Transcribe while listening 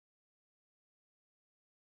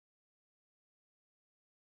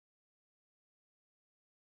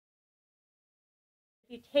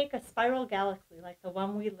you take a spiral galaxy like the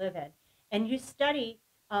one we live in, and you study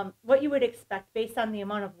what you would expect based on the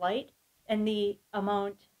amount of light and the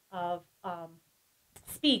amount of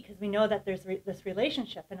speed, because we know that there's this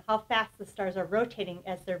relationship and how fast the stars are rotating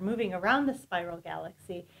as they're moving around the spiral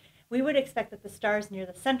galaxy, we would expect that the stars near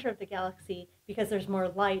the center of the galaxy, because there's more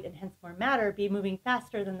light and hence more matter, be moving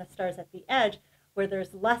faster than the stars at the edge, where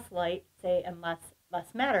there's less light, say, and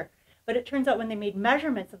less matter. But it turns out when they made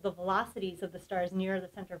measurements of the velocities of the stars near the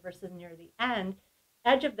center versus near the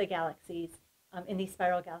edge of the galaxies, in these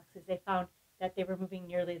spiral galaxies, they found that they were moving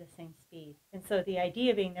nearly the same speed. And so the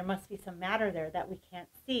idea being there must be some matter there that we can't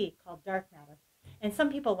see called dark matter. And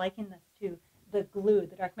some people liken this to the glue.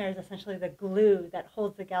 The dark matter is essentially the glue that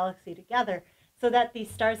holds the galaxy together, so that these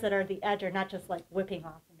stars that are at the edge are not just like whipping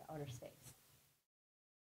off into outer space.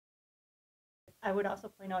 I would also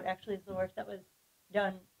point out actually is the work that was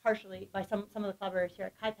done partially by some of the collaborators here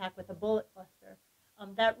at KIPAC with the bullet cluster.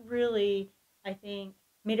 That really, I think,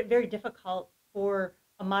 made it very difficult for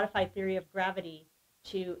a modified theory of gravity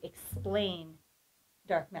to explain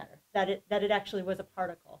dark matter, that it actually was a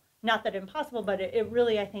particle. Not that impossible, but it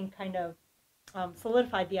really, I think, kind of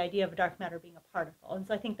solidified the idea of dark matter being a particle. And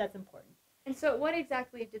so I think that's important. And so what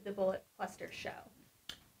exactly did the bullet cluster show?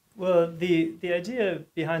 Well, the idea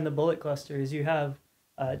behind the bullet cluster is you have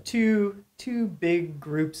two big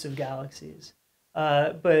groups of galaxies.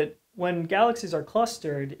 But when galaxies are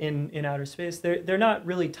clustered in outer space, they're not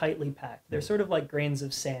really tightly packed. They're sort of like grains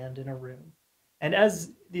of sand in a room. And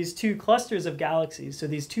as these two clusters of galaxies, so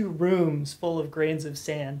these two rooms full of grains of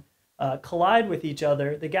sand, collide with each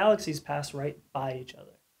other, the galaxies pass right by each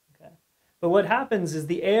other. Okay? But what happens is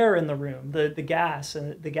the air in the room, the gas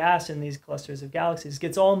in these clusters of galaxies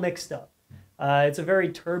gets all mixed up. It's a very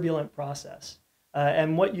turbulent process.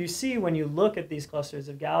 And what you see when you look at these clusters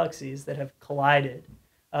of galaxies that have collided,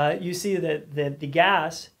 you see that the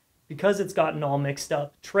gas, because it's gotten all mixed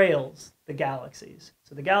up, trails the galaxies.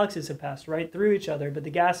 So the galaxies have passed right through each other, but the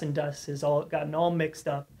gas and dust has all gotten all mixed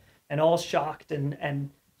up and all shocked and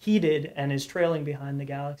heated and is trailing behind the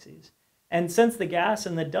galaxies. And since the gas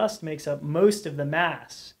and the dust makes up most of the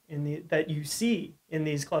mass that you see in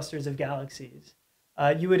these clusters of galaxies,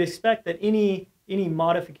 you would expect that any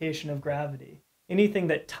modification of gravity, anything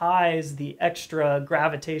that ties the extra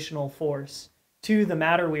gravitational force to the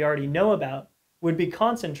matter we already know about, would be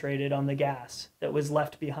concentrated on the gas that was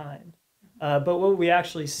left behind. But what we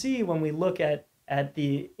actually see when we look at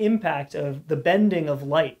the impact of the bending of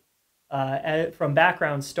light from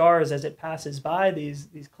background stars as it passes by these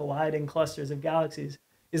colliding clusters of galaxies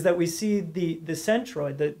is that we see the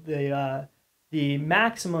centroid, the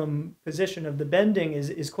maximum position of the bending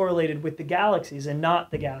is correlated with the galaxies and not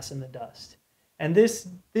the gas and the dust. And this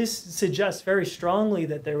suggests very strongly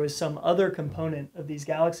that there was some other component of these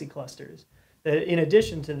galaxy clusters, that in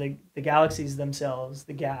addition to the galaxies themselves,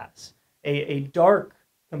 the gas, a dark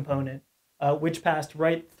component which passed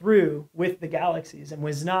right through with the galaxies and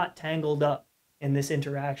was not tangled up in this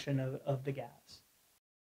interaction of the gas.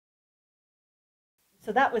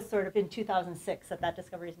 So that was sort of in 2006 that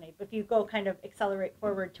discovery is made. But if you go kind of accelerate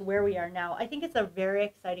forward to where we are now, I think it's a very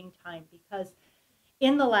exciting time, because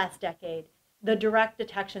in the last decade, the direct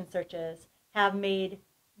detection searches have made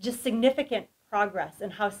just significant progress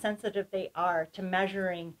in how sensitive they are to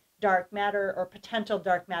measuring dark matter or potential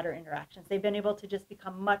dark matter interactions. They've been able to just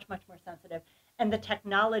become much, much more sensitive. And the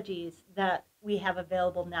technologies that we have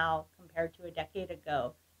available now compared to a decade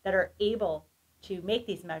ago that are able to make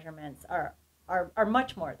these measurements are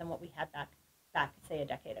much more than what we had back say a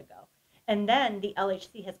decade ago. And then the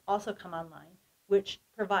LHC has also come online, which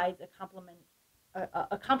provides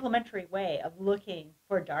a complementary way of looking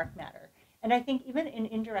for dark matter. And I think even in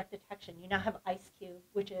indirect detection, you now have IceQ,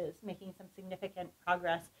 which is making some significant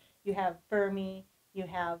progress. You have Fermi, you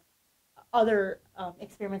have other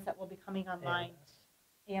experiments that will be coming online.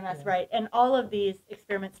 AMS, yeah. Right. And all of these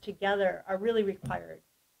experiments together are really required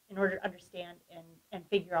in order to understand and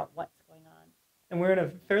figure out what's going on. And we're in a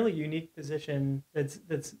fairly unique position that's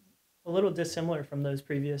a little dissimilar from those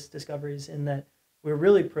previous discoveries, in that we're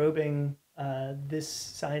really probing this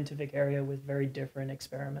scientific area with very different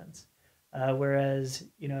experiments. Whereas,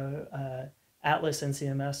 Atlas and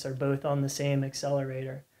CMS are both on the same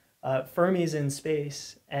accelerator. Fermi's in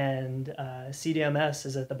space, and CDMS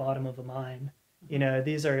is at the bottom of a mine.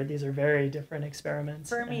 These are very different experiments.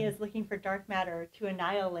 Fermi is looking for dark matter to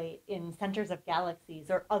annihilate in centers of galaxies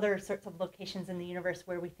or other sorts of locations in the universe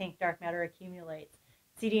where we think dark matter accumulates.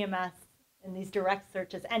 CDMS and these direct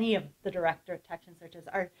searches, any of the direct detection searches,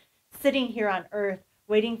 are sitting here on Earth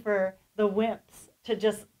waiting for the WIMPs to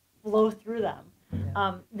just blow through them.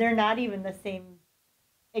 Yeah. They're not even the same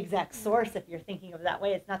exact source if you're thinking of it that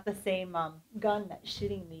way. It's not the same gun that's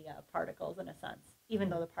shooting the particles in a sense, even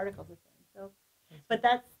though the particles are the same. So, but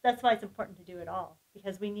that's why it's important to do it all,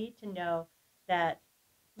 because we need to know that,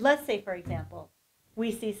 let's say, for example,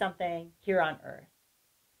 we see something here on Earth,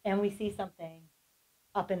 and we see something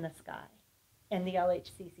up in the sky, and the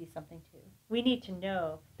LHC sees something too. We need to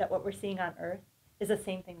know that what we're seeing on Earth is the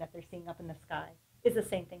same thing that they're seeing up in the sky, is the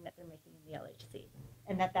same thing that they're making in the LHC,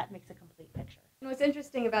 and that makes a complete picture. And what's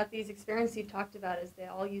interesting about these experiments you talked about is they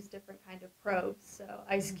all use different kind of probes. So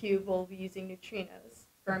IceCube will be using neutrinos,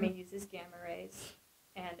 Fermi uses gamma rays,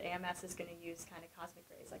 and AMS is going to use kind of cosmic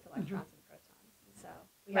rays like electrons and protons. And so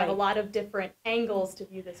we have a lot of different angles to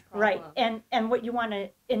view this problem. Right, and what you want to,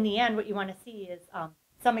 in the end, what you want to see is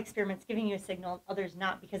some experiments giving you a signal, others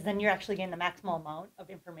not, because then you're actually getting the maximal amount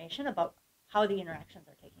of information about how the interactions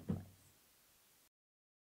are taking place.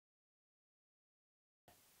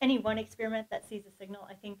 Any one experiment that sees a signal,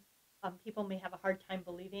 I think people may have a hard time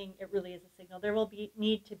believing it really is a signal. There will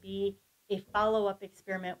need to be a follow-up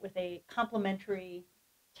experiment with a complementary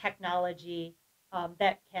technology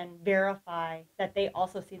that can verify that they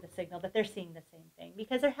also see the signal, that they're seeing the same thing,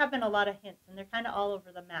 because there have been a lot of hints and they're kind of all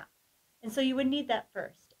over the map. And so you would need that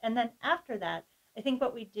first. And then after that, I think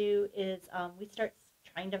what we do is we start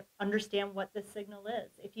trying to understand what the signal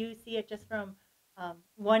is. If you see it just from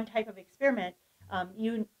one type of experiment,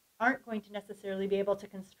 you aren't going to necessarily be able to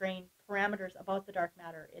constrain parameters about the dark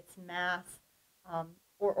matter, its mass,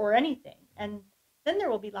 or anything. And then there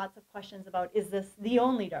will be lots of questions about, is this the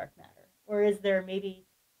only dark matter? Or is there maybe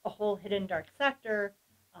a whole hidden dark sector?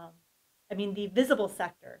 I mean, the visible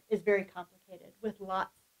sector is very complicated with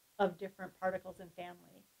lots of different particles and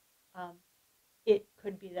family. It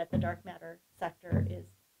could be that the dark matter sector is,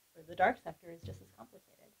 or the dark sector is just as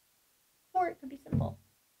complicated. Or it could be simple.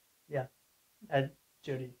 Yeah.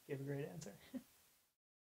 Jodi gave a great answer.